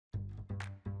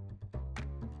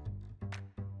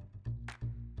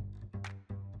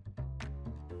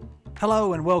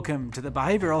Hello and welcome to the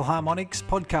Behavioural Harmonics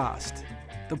Podcast,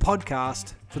 the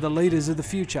podcast for the leaders of the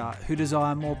future who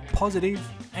desire more positive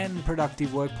and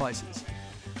productive workplaces.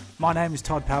 My name is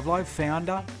Todd Pavlov,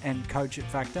 founder and coach at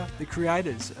Factor, the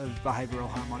creators of Behavioural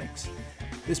Harmonics.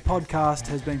 This podcast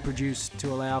has been produced to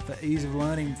allow for ease of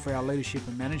learning for our leadership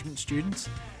and management students.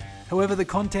 However, the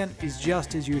content is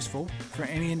just as useful for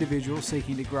any individual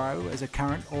seeking to grow as a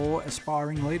current or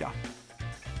aspiring leader.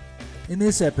 In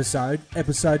this episode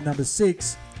number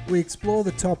 6, we explore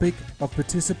the topic of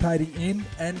participating in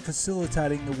and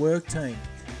facilitating the work team,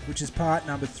 which is part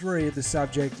number 3 of the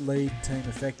subject Lead Team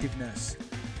Effectiveness.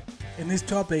 In this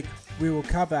topic, we will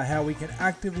cover how we can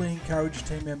actively encourage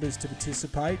team members to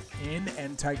participate in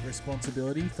and take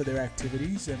responsibility for their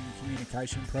activities and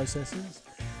communication processes,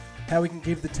 how we can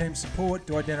give the team support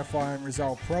to identify and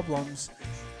resolve problems,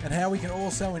 and how we can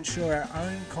also ensure our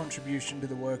own contribution to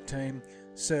the work team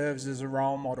serves as a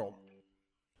role model.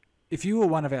 If you are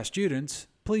one of our students,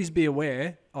 please be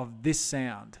aware of this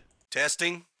sound.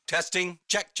 Testing,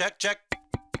 check.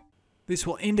 This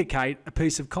will indicate a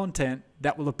piece of content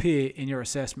that will appear in your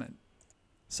assessment.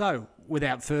 So,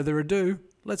 without further ado,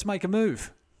 let's make a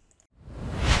move.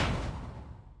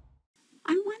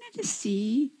 I wanted to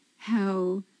see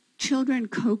how children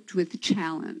coped with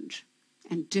challenge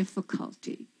and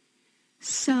difficulty.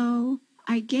 So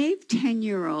I gave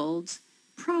 10-year-olds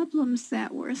problems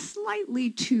that were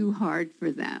slightly too hard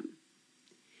for them.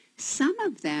 Some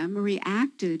of them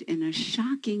reacted in a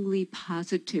shockingly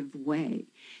positive way.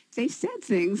 They said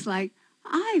things like,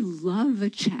 "I love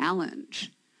a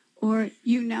challenge," or,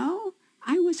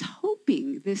 "I was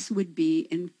hoping this would be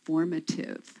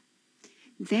informative."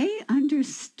 They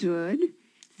understood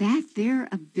that their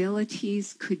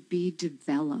abilities could be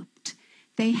developed.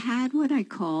 They had what I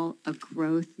call a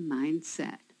growth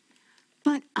mindset.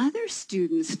 But other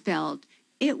students felt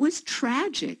it was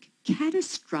tragic,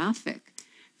 catastrophic.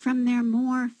 From their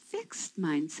more fixed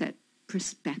mindset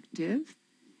perspective,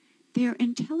 their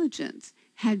intelligence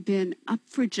had been up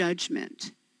for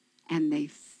judgment, and they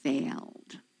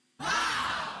failed.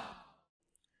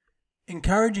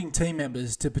 Encouraging team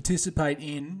members to participate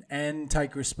in and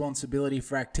take responsibility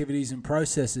for activities and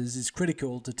processes is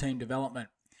critical to team development.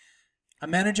 A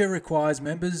manager requires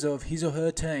members of his or her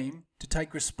team to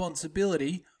take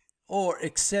responsibility or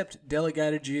accept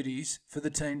delegated duties for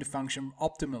the team to function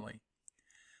optimally.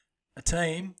 A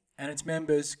team and its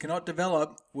members cannot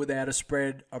develop without a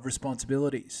spread of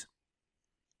responsibilities.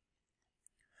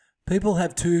 People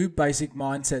have 2 basic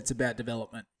mindsets about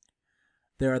development.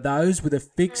 There are those with a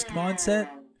fixed mindset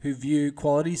who view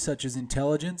qualities such as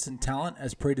intelligence and talent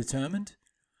as predetermined.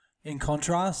 In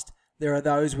contrast, there are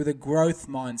those with a growth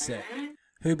mindset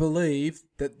who believe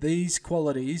that these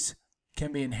qualities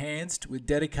can be enhanced with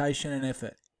dedication and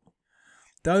effort.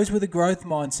 Those with a growth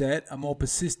mindset are more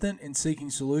persistent in seeking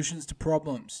solutions to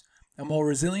problems, are more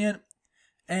resilient,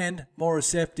 and more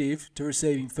receptive to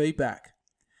receiving feedback.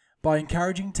 By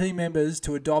encouraging team members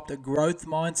to adopt a growth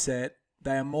mindset,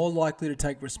 they are more likely to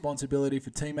take responsibility for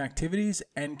team activities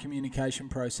and communication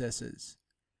processes.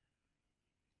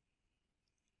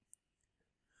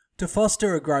 To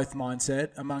foster a growth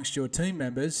mindset amongst your team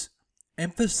members,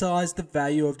 emphasize the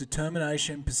value of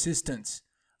determination and persistence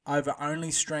over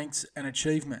only strengths and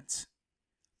achievements,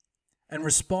 and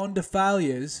respond to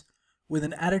failures with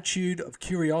an attitude of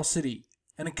curiosity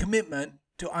and a commitment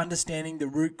to understanding the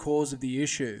root cause of the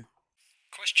issue.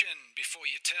 Question before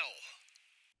you tell.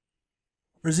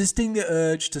 Resisting the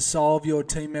urge to solve your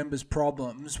team members'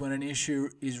 problems when an issue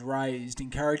is raised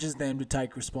encourages them to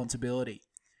take responsibility.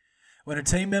 When a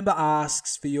team member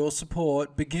asks for your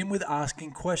support, begin with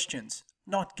asking questions,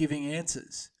 not giving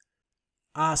answers.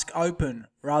 Ask open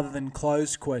rather than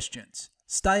closed questions.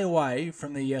 Stay away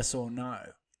from the yes or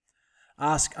no.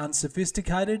 Ask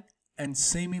unsophisticated and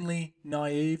seemingly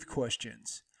naive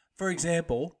questions. For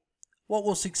example, what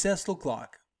will success look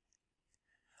like?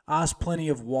 Ask plenty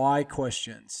of why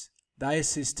questions. They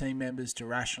assist team members to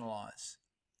rationalize.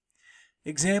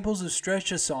 Examples of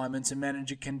stretch assignments a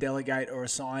manager can delegate or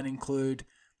assign include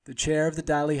the chair of the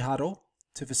daily huddle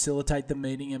to facilitate the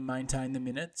meeting and maintain the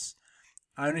minutes,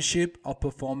 ownership of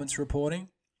performance reporting,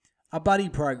 a buddy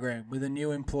program with a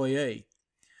new employee,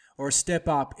 or a step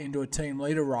up into a team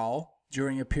leader role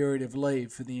during a period of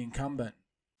leave for the incumbent.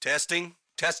 Testing,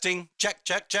 check.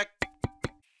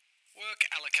 Work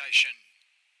allocation.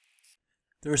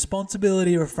 The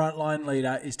responsibility of a frontline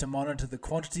leader is to monitor the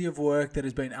quantity of work that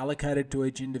has been allocated to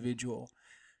each individual.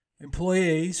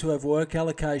 Employees who have work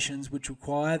allocations which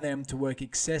require them to work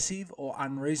excessive or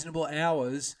unreasonable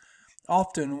hours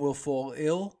often will fall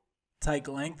ill, take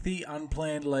lengthy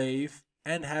unplanned leave,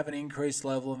 and have an increased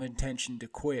level of intention to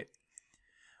quit.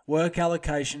 Work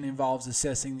allocation involves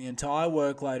assessing the entire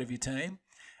workload of your team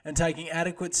and taking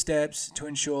adequate steps to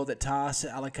ensure that tasks are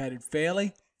allocated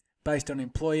fairly based on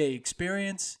employee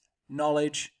experience,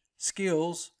 knowledge,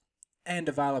 skills, and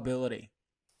availability.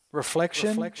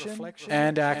 Reflection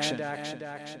and action.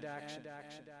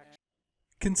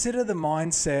 Consider the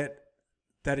mindset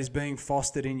that is being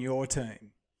fostered in your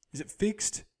team. Is it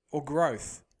fixed or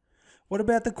growth? What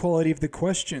about the quality of the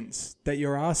questions that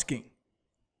you're asking?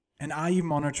 And are you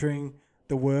monitoring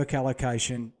the work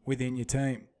allocation within your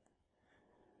team?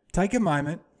 Take a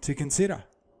moment to consider.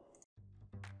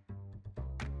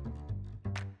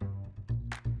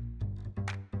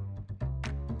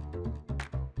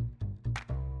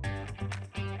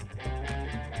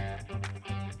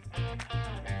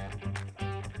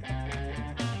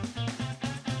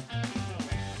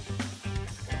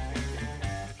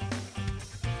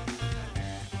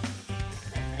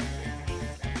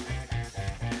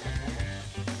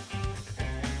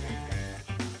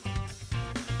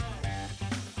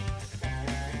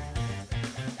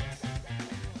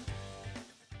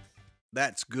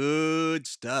 That's good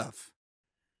stuff.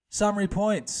 Summary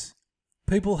points.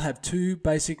 People have two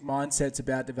basic mindsets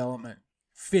about development: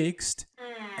 fixed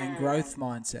and growth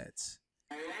mindsets.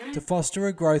 To foster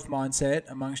a growth mindset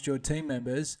amongst your team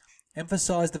members,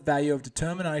 emphasize the value of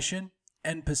determination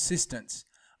and persistence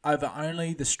over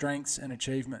only the strengths and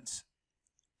achievements.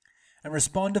 And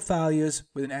respond to failures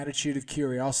with an attitude of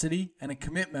curiosity and a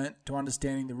commitment to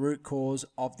understanding the root cause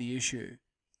of the issue.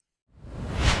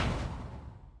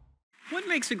 What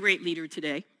makes a great leader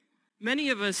today? Many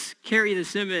of us carry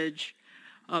this image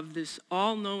of this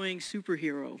all-knowing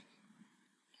superhero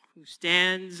who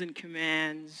stands and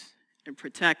commands and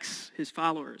protects his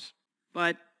followers.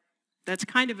 But that's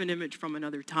kind of an image from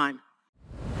another time.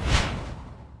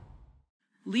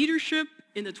 Leadership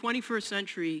in the 21st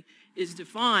century is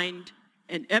defined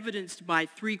and evidenced by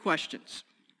three questions.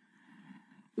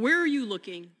 Where are you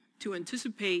looking to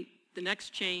anticipate the next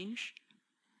change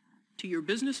to your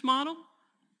business model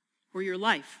or your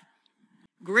life?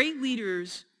 Great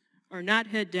leaders are not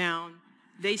head down,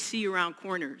 they see around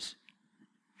corners,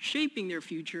 shaping their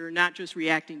future, not just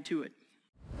reacting to it.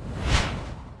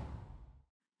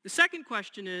 The second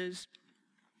question is,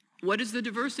 what is the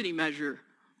diversity measure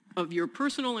of your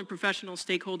personal and professional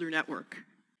stakeholder network?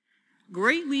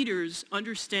 Great leaders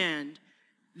understand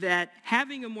that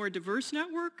having a more diverse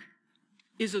network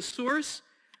is a source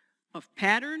of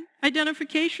pattern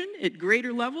identification at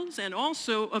greater levels and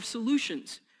also of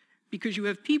solutions, because you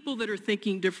have people that are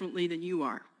thinking differently than you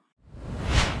are.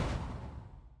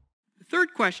 The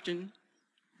third question,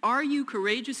 are you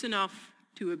courageous enough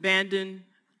to abandon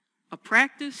a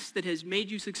practice that has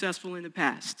made you successful in the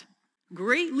past?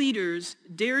 Great leaders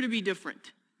dare to be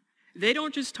different. They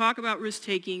don't just talk about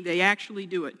risk-taking, they actually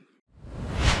do it.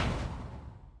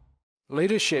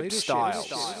 Leadership styles.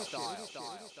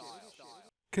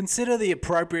 Consider the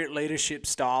appropriate leadership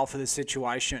style for the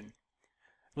situation.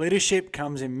 Leadership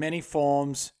comes in many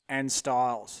forms and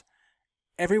styles.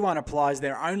 Everyone applies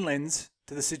their own lens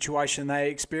to the situation they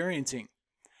are experiencing.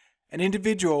 An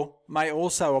individual may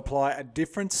also apply a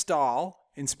different style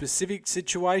in specific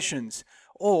situations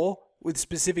or with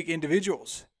specific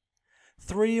individuals.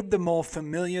 Three of the more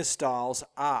familiar styles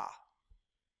are: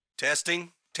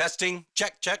 Testing,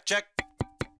 check, check, check.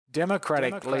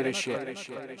 Democratic leadership.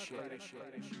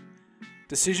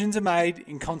 decisions are made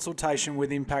in consultation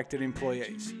with impacted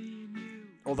employees.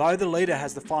 Although the leader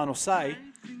has the final say,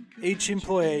 each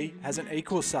employee has an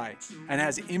equal say and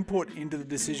has input into the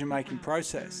decision-making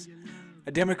process.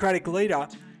 A democratic leader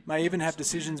may even have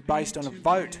decisions based on a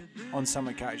vote on some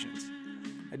occasions.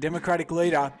 A democratic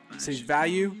leader sees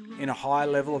value in a high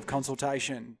level of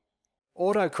consultation.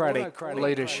 Autocratic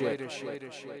leadership.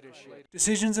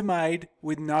 Decisions are made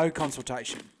with no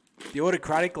consultation. The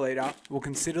autocratic leader will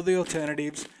consider the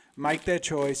alternatives, make their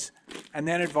choice, and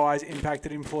then advise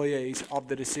impacted employees of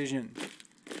the decision.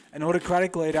 An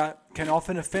autocratic leader can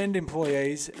often offend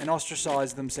employees and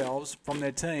ostracize themselves from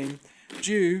their team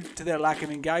due to their lack of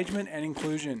engagement and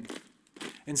inclusion.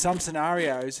 In some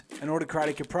scenarios, an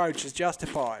autocratic approach is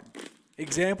justified.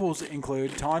 Examples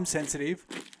include time-sensitive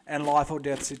and life or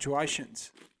death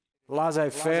situations.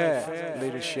 Laissez-faire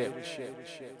leadership.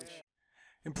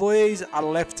 Employees are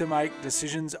left to make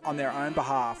decisions on their own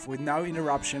behalf with no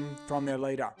interruption from their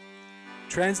leader.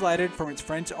 Translated from its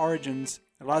French origins,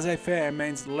 laissez-faire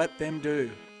means let them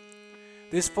do.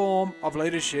 This form of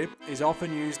leadership is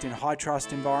often used in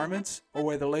high-trust environments or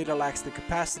where the leader lacks the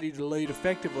capacity to lead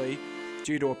effectively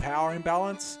due to a power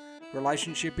imbalance,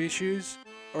 relationship issues,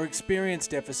 or experience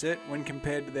deficit when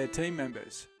compared to their team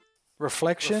members.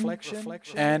 reflection,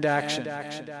 and action.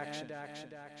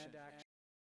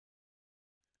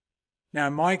 Now,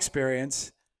 in my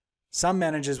experience, some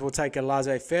managers will take a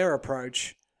laissez-faire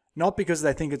approach, not because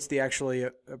they think it's the actually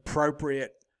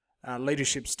appropriate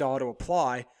leadership style to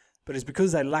apply, but it's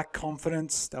because they lack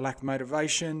confidence, they lack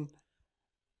motivation,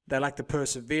 they lack the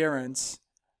perseverance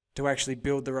to actually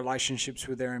build the relationships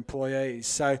with their employees.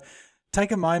 So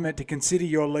take a moment to consider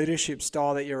your leadership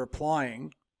style that you're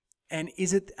applying, and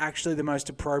is it actually the most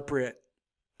appropriate?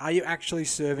 Are you actually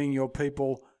serving your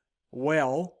people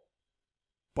well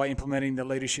by implementing the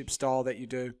leadership style that you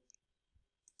do?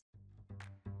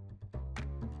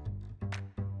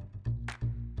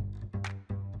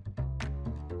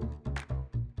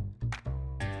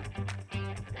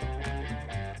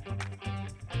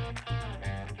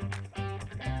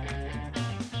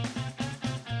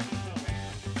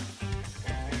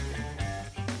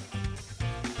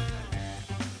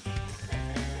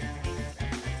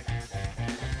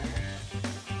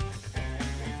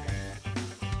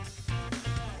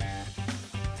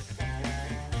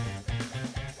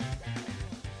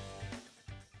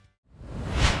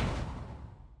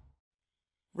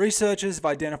 Researchers have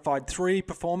identified 3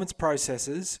 performance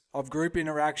processes of group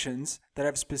interactions that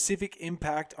have specific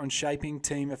impact on shaping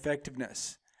team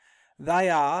effectiveness.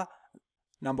 They are,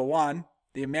 number 1,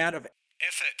 the amount of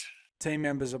Effort. team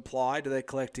members apply to their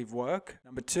collective work.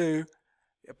 Number 2,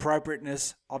 the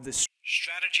appropriateness of the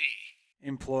Strategy.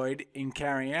 employed in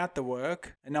carrying out the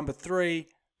work. And number 3,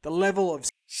 the level of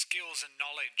Skills and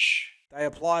knowledge. they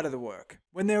apply to the work.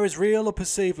 When there is real or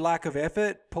perceived lack of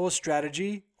effort, poor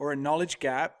strategy, or a knowledge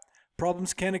gap,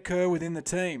 problems can occur within the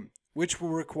team, which will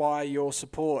require your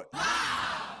support.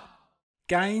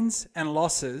 Gains and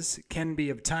losses can be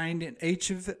obtained in each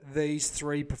of these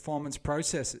 3 performance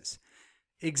processes.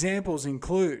 Examples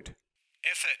include: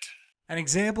 Effort. an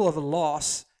example of a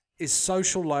loss is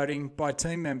social loading by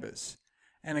team members,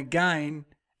 and a gain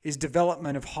is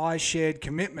development of high shared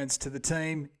commitments to the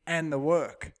team and the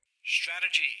work.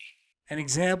 Strategy. An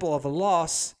example of a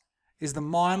loss is the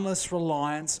mindless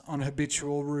reliance on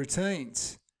habitual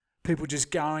routines. People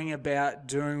just going about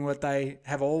doing what they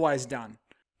have always done.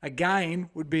 A gain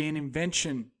would be an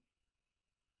invention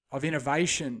of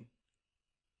innovation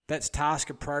that's task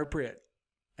appropriate,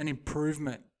 an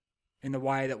improvement in the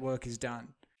way that work is done.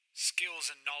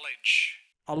 Skills and knowledge.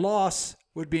 A loss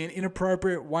would be an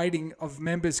inappropriate weighting of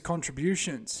members'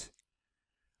 contributions,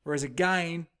 whereas a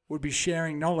gain would be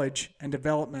sharing knowledge and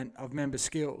development of member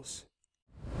skills.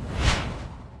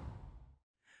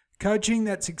 Coaching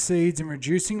that succeeds in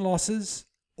reducing losses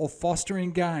or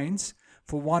fostering gains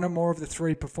for one or more of the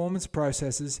 3 performance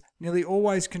processes nearly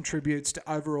always contributes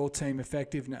to overall team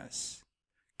effectiveness.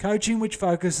 Coaching which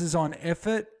focuses on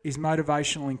effort is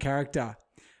motivational in character.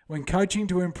 When coaching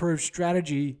to improve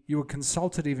strategy, you are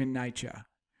consultative in nature.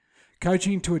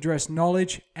 Coaching to address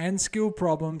knowledge and skill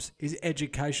problems is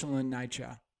educational in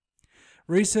nature.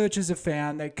 Researchers have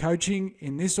found that coaching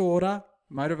in this order,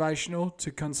 motivational to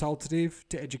consultative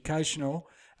to educational,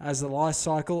 as the life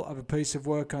cycle of a piece of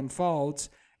work unfolds,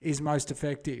 is most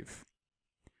effective.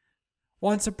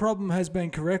 Once a problem has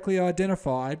been correctly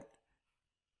identified,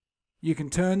 you can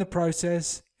turn the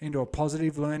process into a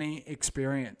positive learning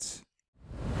experience.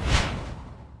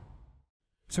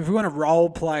 So if we want to role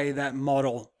play that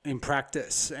model in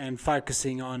practice and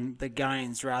focusing on the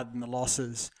gains rather than the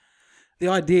losses, the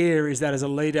idea is that as a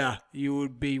leader, you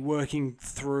would be working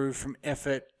through from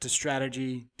effort to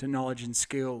strategy to knowledge and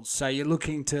skills. So you're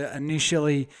looking to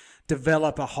initially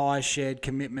develop a high shared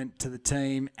commitment to the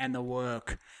team and the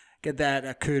work. Get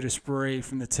that coup d'esprit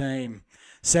from the team.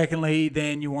 Secondly,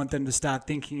 then you want them to start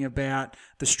thinking about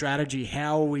the strategy.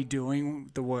 How are we doing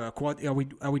the work? What are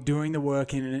we doing the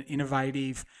work in an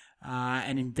innovative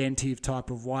and inventive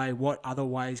type of way? What other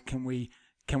ways can we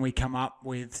come up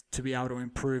with to be able to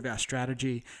improve our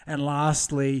strategy? And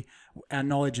lastly, our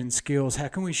knowledge and skills. How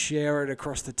can we share it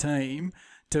across the team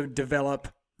to develop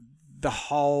the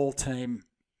whole team?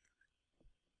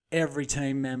 Every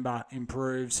team member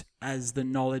improves as the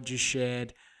knowledge is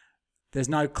shared. There's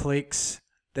no cliques.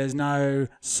 There's no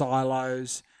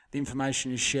silos. The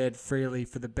information is shared freely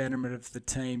for the betterment of the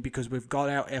team because we've got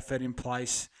our effort in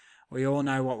place. We all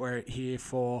know what we're here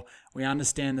for. We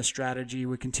understand the strategy.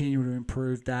 We continue to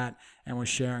improve that, and we're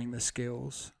sharing the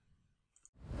skills.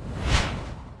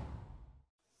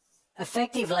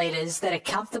 Effective leaders that are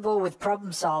comfortable with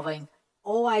problem solving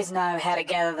always know how to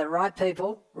gather the right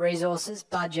people, resources,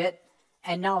 budget,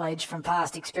 and knowledge from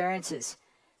past experiences.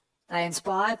 They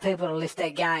inspire people to lift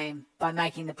their game by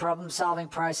making the problem-solving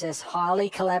process highly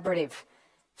collaborative.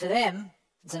 For them,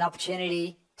 it's an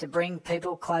opportunity to bring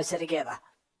people closer together.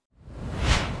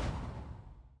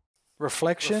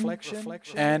 reflection,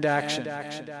 and action.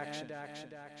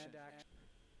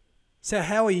 So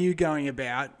how are you going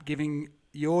about giving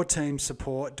your team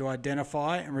support to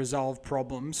identify and resolve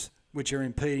problems which are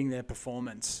impeding their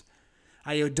performance?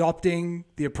 Are you adopting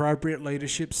the appropriate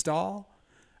leadership style?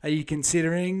 Are you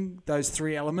considering those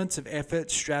three elements of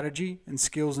effort, strategy, and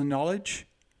skills and knowledge?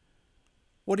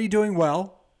 What are you doing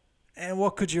well, and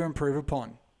what could you improve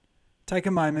upon? Take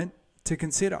a moment to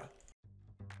consider.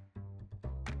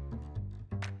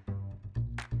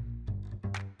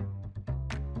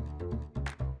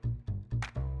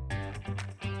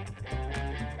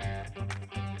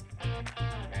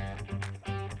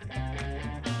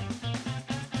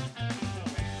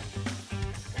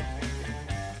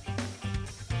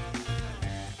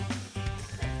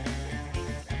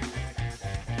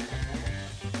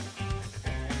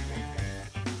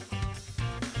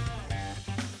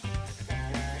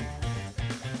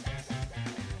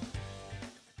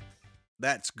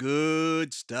 That's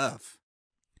good stuff.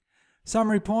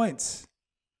 Summary points.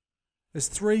 There's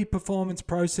 3 performance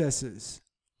processes.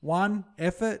 1,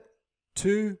 effort.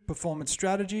 2, performance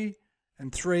strategy.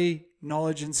 And 3,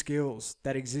 knowledge and skills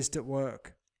that exist at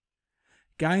work.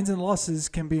 Gains and losses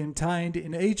can be obtained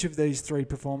in each of these 3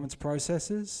 performance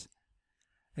processes.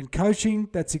 And coaching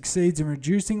that succeeds in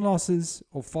reducing losses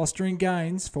or fostering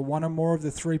gains for one or more of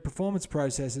the 3 performance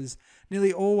processes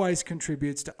nearly always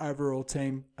contributes to overall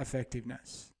team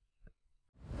effectiveness.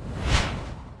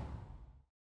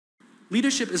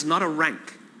 Leadership is not a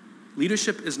rank.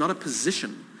 Leadership is not a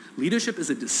position. Leadership is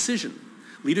a decision.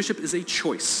 Leadership is a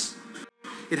choice.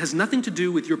 It has nothing to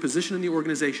do with your position in the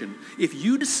organization. If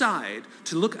you decide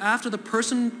to look after the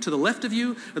person to the left of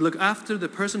you and look after the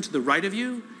person to the right of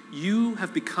you, you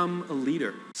have become a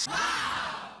leader.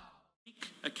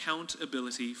 Take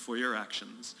accountability for your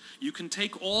actions. You can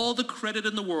take all the credit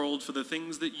in the world for the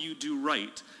things that you do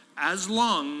right, as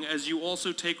long as you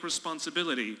also take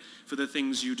responsibility for the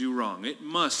things you do wrong. It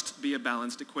must be a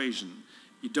balanced equation.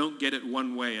 You don't get it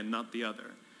one way and not the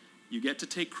other. You get to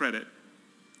take credit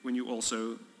when you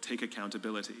also take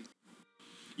accountability.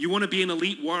 You want to be an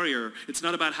elite warrior. It's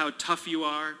not about how tough you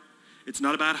are. It's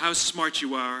not about how smart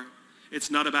you are. It's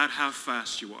not about how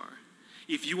fast you are.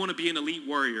 If you want to be an elite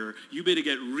warrior, you better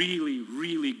get really,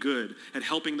 really good at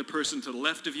helping the person to the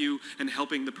left of you and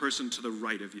helping the person to the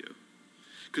right of you.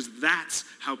 Because that's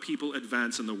how people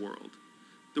advance in the world.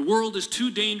 The world is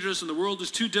too dangerous and the world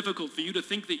is too difficult for you to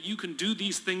think that you can do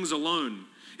these things alone.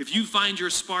 If you find your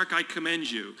spark, I commend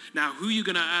you. Now, who are you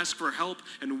going to ask for help,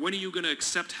 and when are you going to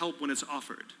accept help when it's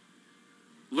offered?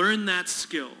 Learn that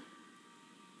skill.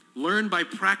 Learn by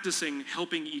practicing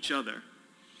helping each other.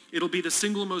 It'll be the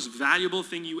single most valuable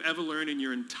thing you ever learn in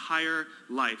your entire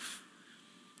life.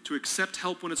 To accept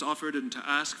help when it's offered and to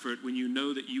ask for it when you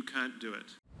know that you can't do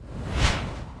it.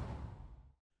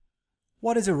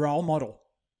 What is a role model?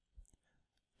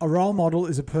 A role model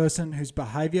is a person whose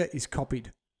behaviour is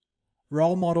copied.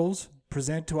 Role models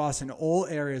present to us in all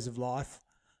areas of life.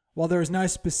 While there is no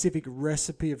specific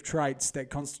recipe of traits that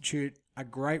constitute a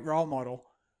great role model,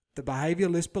 the behaviour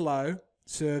list below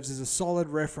serves as a solid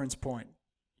reference point.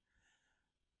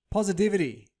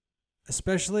 Positivity,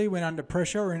 especially when under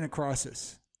pressure or in a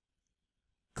crisis.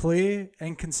 Clear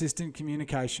and consistent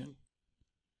communication.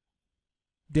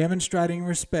 Demonstrating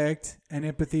respect and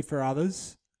empathy for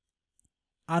others.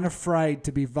 Unafraid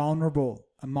to be vulnerable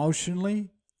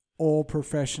emotionally or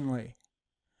professionally.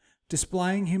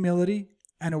 Displaying humility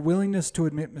and a willingness to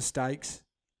admit mistakes.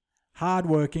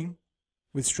 Hardworking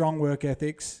with strong work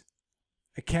ethics.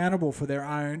 Accountable for their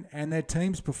own and their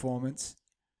team's performance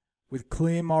with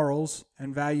clear morals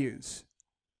and values.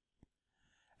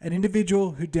 An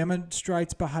individual who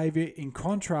demonstrates behaviour in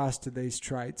contrast to these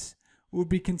traits would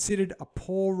be considered a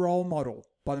poor role model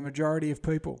by the majority of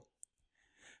people.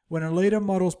 When a leader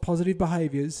models positive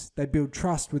behaviours, they build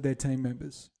trust with their team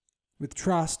members. With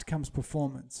trust comes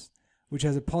performance, which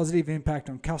has a positive impact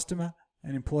on customer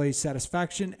and employee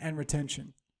satisfaction and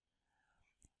retention.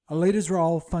 A leader's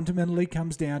role fundamentally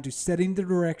comes down to setting the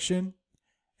direction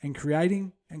and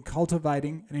creating and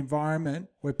cultivating an environment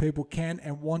where people can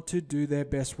and want to do their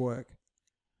best work.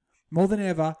 More than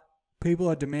ever, people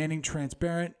are demanding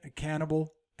transparent,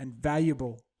 accountable, and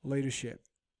valuable leadership.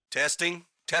 Testing,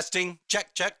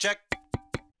 check, check, check.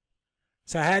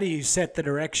 So how do you set the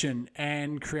direction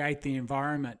and create the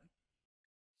environment?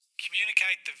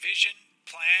 Communicate the vision,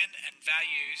 plan, and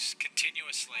values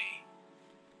continuously.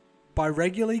 By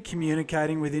regularly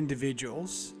communicating with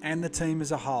individuals and the team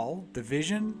as a whole, the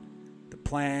vision, the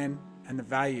plan, and the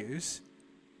values,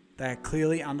 they are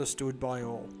clearly understood by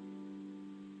all.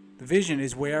 The vision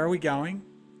is where are we going?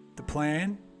 The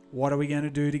plan, what are we going to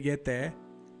do to get there?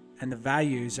 and the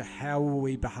values are how will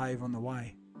we behave on the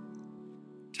way.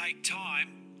 Take time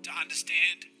to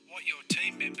understand what your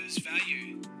team members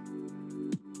value.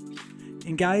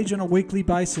 Engage on a weekly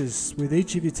basis with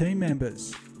each of your team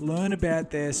members. Learn about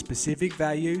their specific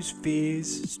values,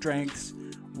 fears, strengths,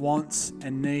 wants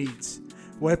and needs.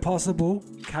 Where possible,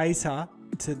 cater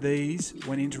to these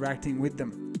when interacting with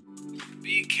them.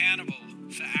 Be accountable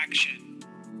for action.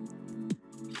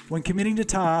 When committing to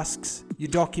tasks, you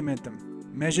document them,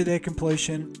 measure their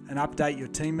completion and update your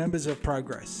team members of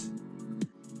progress.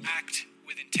 Act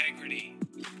with integrity.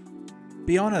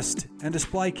 Be honest and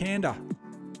display candour.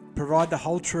 Provide the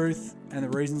whole truth and the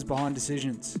reasons behind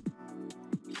decisions.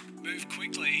 Move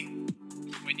quickly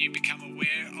when you become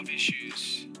aware of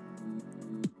issues.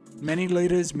 Many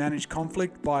leaders manage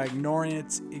conflict by ignoring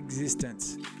its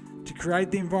existence. To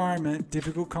create the environment,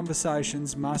 difficult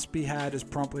conversations must be had as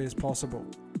promptly as possible.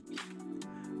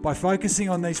 By focusing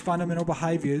on these fundamental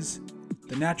behaviours,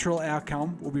 the natural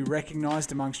outcome will be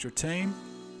recognised amongst your team,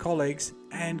 colleagues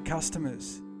and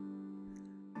customers.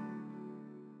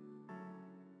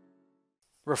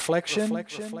 Reflection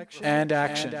and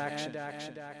action.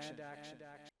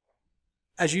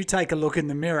 As you take a look in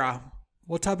the mirror,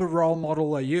 what type of role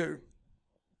model are you?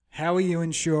 How are you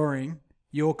ensuring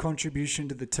your contribution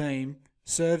to the team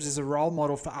serves as a role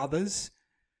model for others,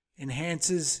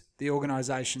 enhances the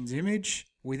organisation's image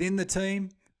within the team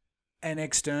and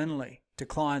externally to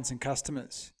clients and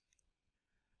customers?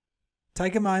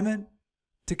 Take a moment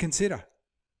to consider.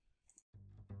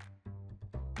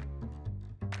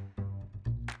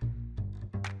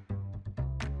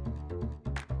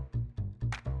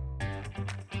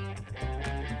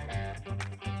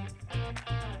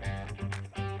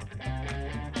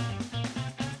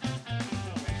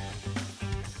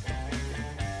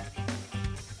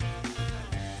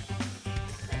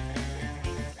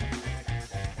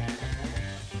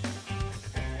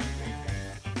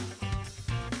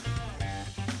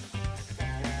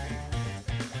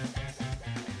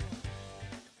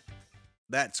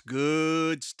 That's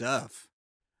good stuff.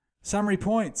 Summary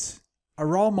points. A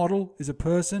role model is a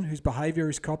person whose behaviour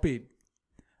is copied.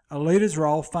 A leader's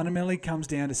role fundamentally comes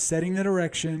down to setting the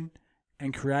direction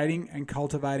and creating and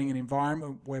cultivating an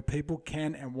environment where people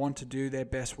can and want to do their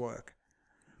best work.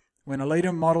 When a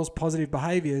leader models positive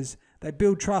behaviours, they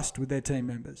build trust with their team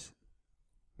members.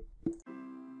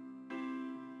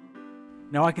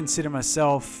 Now, I consider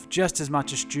myself just as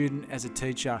much a student as a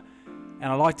teacher,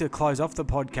 and I like to close off the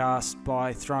podcast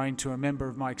by throwing to a member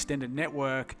of my extended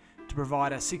network to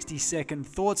provide a 60-second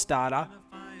thought starter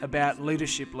about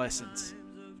leadership lessons.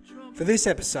 For this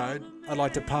episode, I'd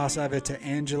like to pass over to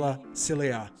Angela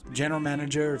Cilia, General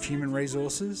Manager of Human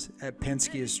Resources at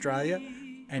Penske Australia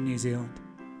and New Zealand.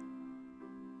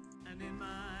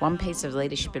 One piece of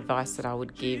leadership advice that I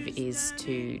would give is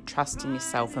to trust in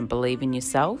yourself and believe in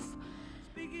yourself.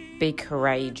 Be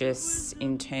courageous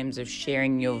in terms of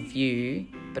sharing your view,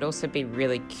 but also be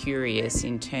really curious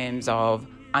in terms of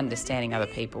understanding other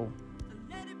people.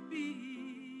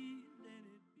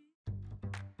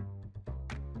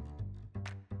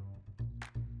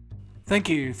 Thank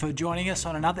you for joining us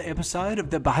on another episode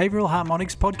of the Behavioural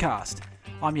Harmonics podcast.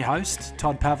 I'm your host,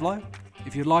 Todd Pavlo.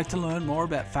 If you'd like to learn more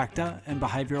about factor and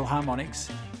behavioural harmonics,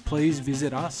 please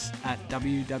visit us at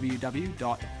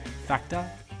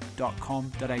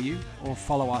www.factor.com.au or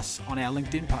follow us on our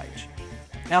LinkedIn page.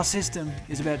 Our system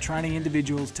is about training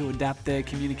individuals to adapt their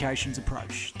communications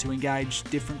approach to engage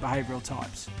different behavioural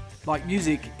types. Like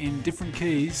music in different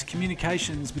keys,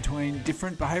 communications between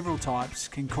different behavioural types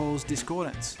can cause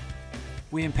discordance.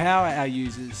 We empower our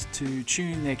users to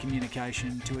tune their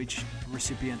communication to each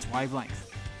recipient's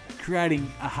wavelength,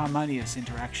 creating a harmonious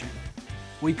interaction.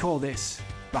 We call this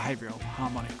behavioural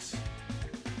harmonics.